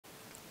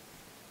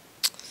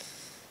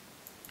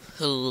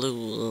Hello,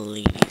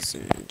 ladies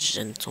and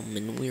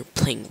gentlemen. We're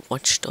playing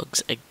Watch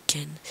Dogs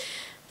again.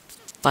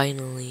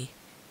 Finally.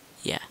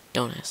 Yeah,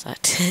 don't ask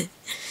that.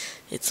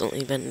 It's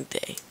only been a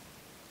day.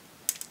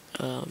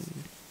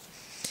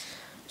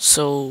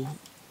 So,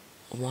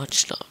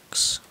 Watch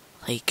Dogs.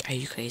 Like, are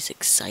you guys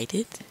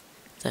excited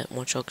that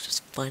Watch Dogs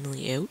is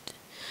finally out?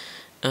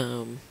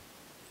 You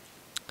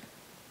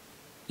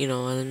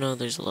know, I know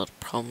there's a lot of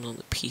problems on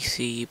the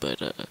PC, but,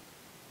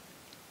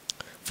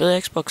 for the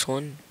Xbox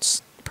One,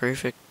 it's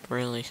perfect,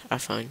 really, I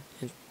find.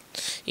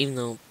 Even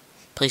though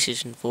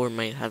PlayStation 4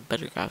 might have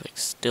better graphics,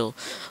 still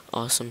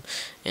awesome,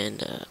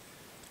 and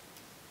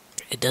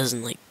it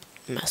doesn't like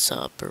mess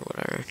up or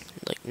whatever.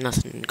 Like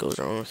nothing goes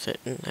wrong with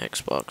it in the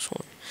Xbox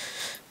One.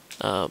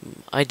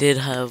 I did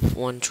have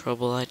one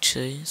trouble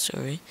actually.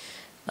 Sorry,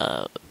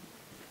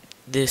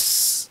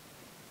 this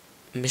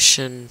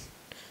mission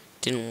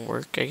didn't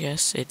work. I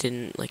guess it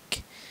didn't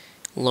like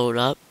load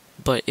up,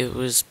 but it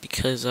was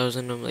because I was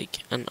in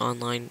an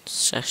online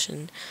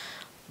session,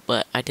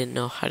 but I didn't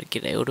know how to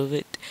get out of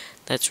it.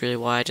 That's really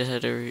why I just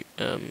had to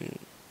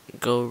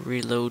go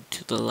reload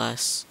to the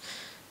last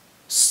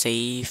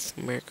save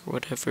mark or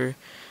whatever.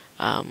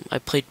 I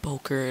played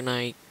poker and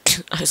I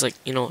was like,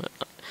 you know what,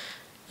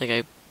 like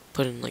I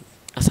put in like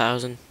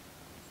 1,000.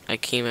 I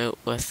came out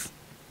with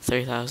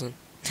 3,000.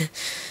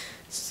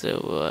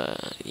 So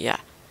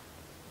yeah,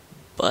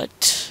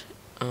 but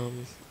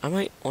I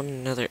might want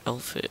another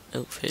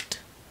outfit,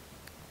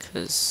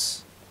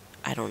 cause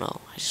I don't know,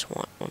 I just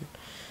want one.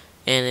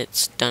 And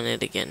it's done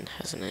it again,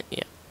 hasn't it?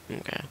 Yep.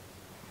 Okay.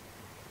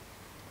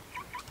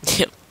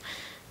 Yep.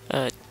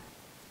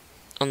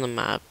 On the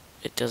map,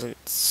 it doesn't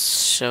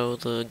show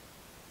the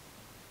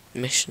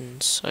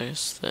missions, I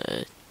guess,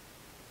 the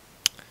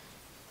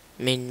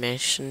main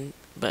mission,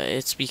 but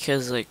it's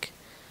because, like,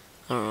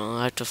 I don't know,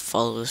 I have to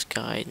follow this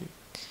guide.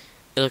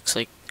 It looks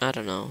like, I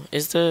don't know,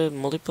 is the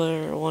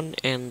multiplayer one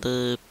and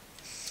the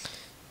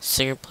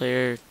single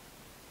player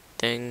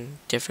thing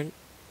different?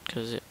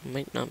 Because it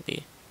might not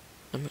be.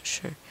 I'm not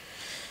sure.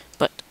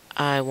 But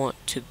I want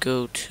to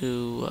go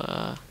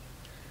to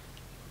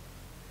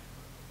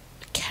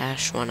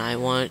cash one. I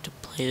wanted to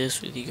play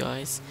this with you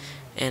guys,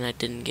 and I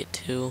didn't get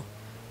to.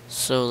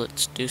 So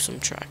let's do some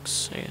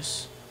tracks, I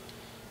guess.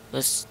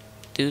 Let's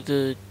do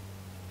the.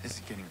 This is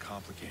getting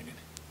complicated.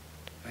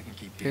 I can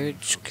keep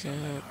Bridge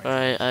cap.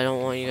 I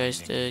don't want you guys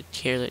to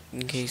hear that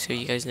in case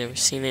you guys never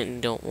seen it and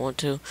don't want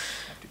to.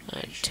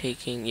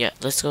 Taking. Yeah,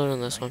 let's go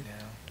to this one.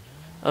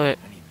 Okay.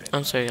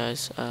 I'm sorry,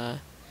 guys.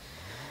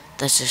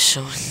 That's just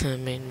showing the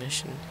main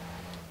mission.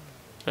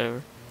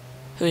 Whatever.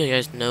 Who do you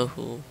guys know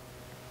who?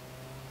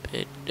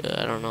 I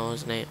don't know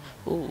his name.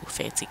 Ooh,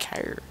 fancy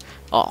car.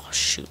 Oh,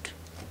 shoot.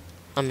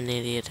 I'm an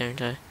idiot,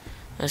 aren't I?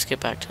 Let's get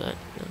back to that.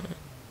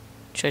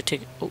 Should I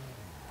take... Oh,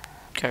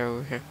 car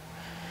over here.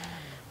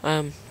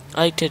 I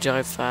like to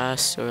drive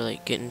fast or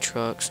like get in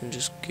trucks and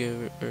just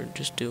give or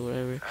just do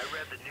whatever. I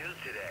read the news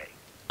today.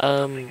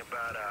 Something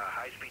about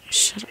high-speed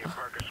shut near up.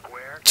 Parker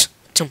Square.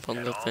 Jump on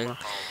And the all thing. the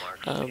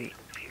hallmarks of Aiden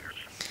Pierce.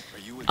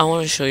 I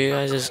want to show you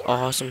guys this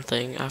awesome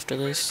thing after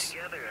this,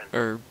 Together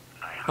and or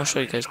I I'll show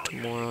you highly guys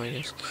recommend tomorrow, I you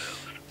guess.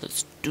 approve.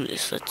 Let's do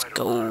this. Let's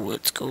go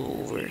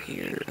over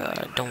here.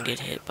 Don't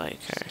get hit by a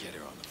car. Get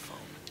her on the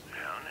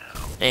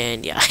phone.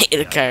 And yeah, I hit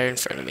a car in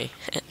front of me.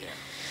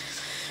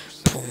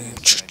 Boom.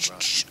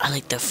 I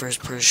like the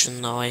first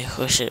person though. I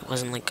wish it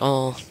wasn't like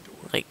all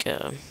like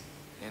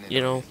you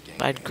know,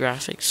 bad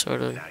graphics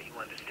sort of. Now you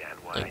understand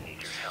why I Like,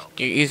 need your help.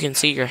 you can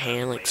see your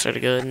hand like sort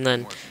of good, and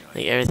then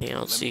like everything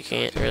else you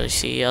can't really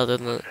see other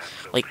than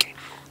like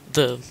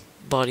the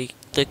body,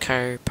 the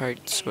car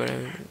parts,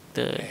 whatever,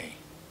 the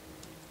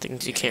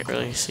things you can't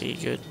really see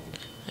good.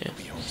 Yeah.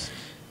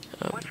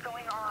 What's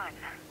going on?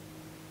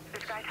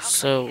 This guy's helping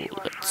So me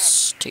left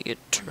let's take a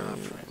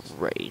turn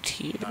right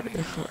here.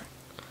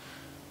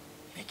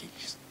 Nikki,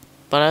 just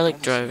But I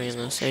like driving in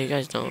this. So you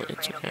guys don't.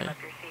 It's friends okay. about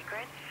your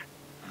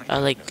secrets? I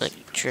like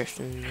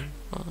drifting.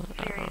 I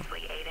don't know.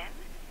 Seriously, Aiden?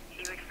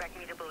 You expect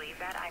me to believe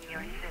that? I'm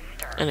your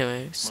sister.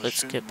 Anyways, well, let's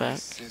shouldn't get my back.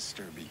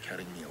 sister be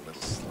cutting me a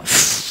little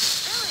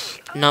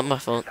slack? Really? Not my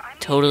fault. I'm being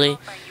Totally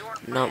told by your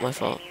not my friend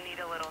fault. You need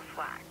a little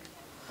slack.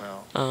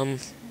 Well, it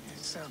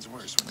sounds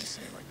worse when they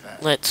say it like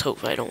that. Let's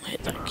hope I don't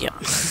hit that. Yep.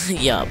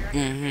 Yep.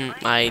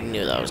 I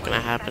knew that was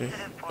gonna happen.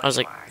 I was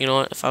like, you know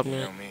what? If I'm You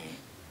know gonna. me.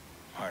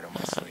 Hard on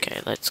my sleeve.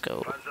 Okay, let's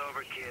go. Runs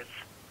over, kids.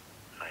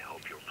 I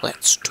hope you're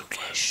Let's do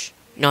this.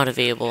 Not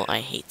available. I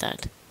hate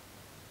that.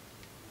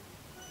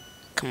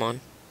 Come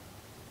on.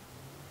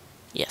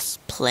 Yes.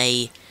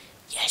 Play.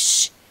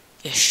 Yes.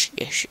 Yes.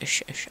 Yes.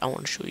 Yes. Yes. I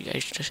want to show you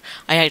guys this.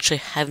 I actually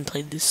haven't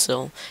played this,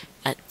 so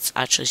it's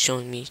actually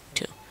showing me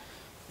too.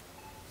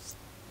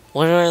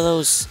 What are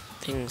those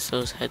things?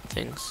 Those head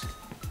things?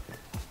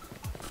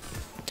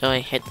 Do I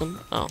hit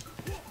them? Oh.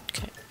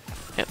 Okay.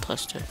 Yeah,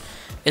 +2.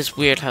 It's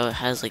weird how it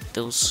has like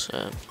those.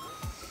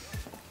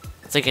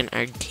 It's like an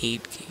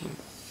arcade game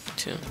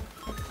too.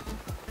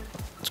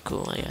 It's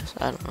cool, I guess.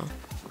 I don't know.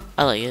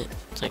 I like it.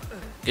 It's like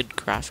good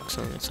graphics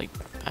and it's like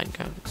bad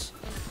graphics.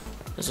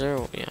 Is there?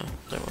 Yeah,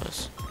 there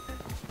was.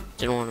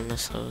 Didn't want to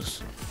miss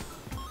those.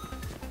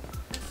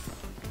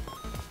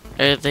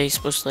 Are they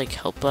supposed to like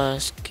help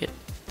us get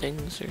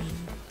things or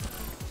something?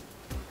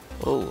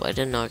 Oh, I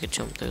didn't know I could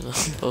jump through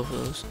both of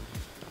those.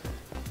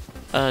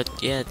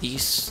 Yeah,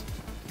 this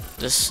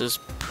is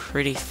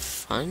pretty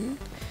fun.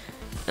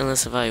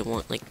 Unless if I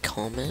want like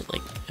combat,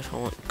 like if I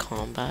want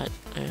combat,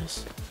 I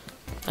guess.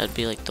 That'd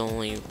be like the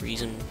only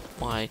reason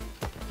why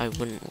I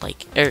wouldn't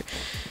like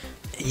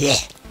yeah.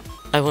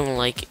 I wouldn't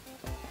like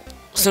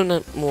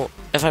well,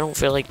 if I don't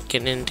feel like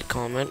getting into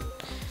combat,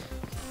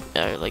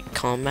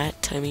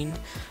 I mean,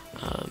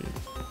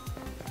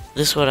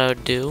 this is what I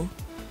would do,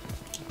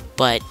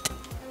 but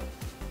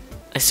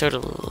I sort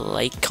of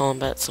like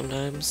combat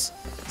sometimes,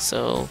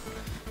 so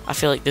I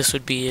feel like this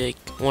would be like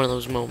one of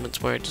those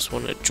moments where I just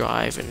want to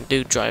drive and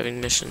do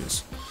driving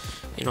missions,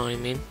 you know what I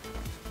mean?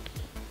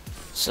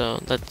 So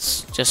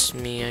that's just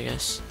me, I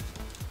guess.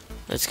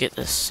 Let's get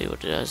this, see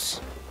what it does.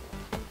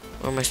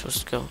 Where am I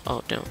supposed to go?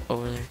 Oh, down,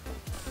 over there.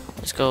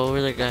 Let's go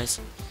over there, guys.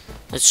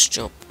 Let's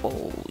jump.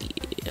 Oh,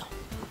 yeah.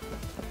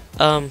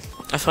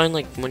 I find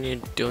like when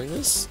you're doing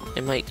this,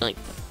 it might like,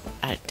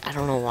 I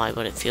don't know why,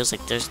 but it feels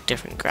like there's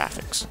different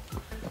graphics.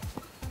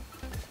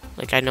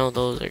 Like, I know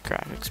those are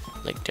graphics,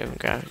 like different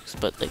graphics,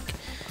 but like,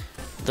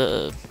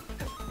 the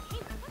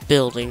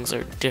buildings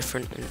are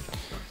different and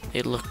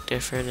they look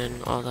different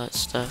and all that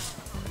stuff.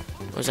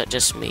 Or is that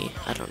just me?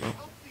 I don't know.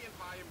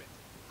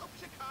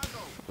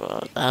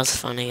 Well, that was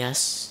fun, I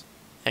guess.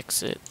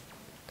 Exit.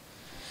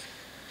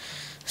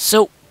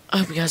 So, I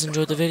hope you guys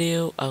enjoyed the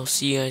video. I'll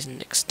see you guys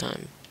next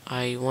time.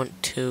 I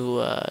want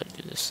to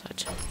do this.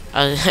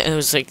 I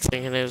was like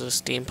thinking it was a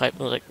steam pipe.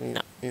 I was like,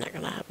 no, not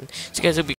gonna happen. So, you guys will be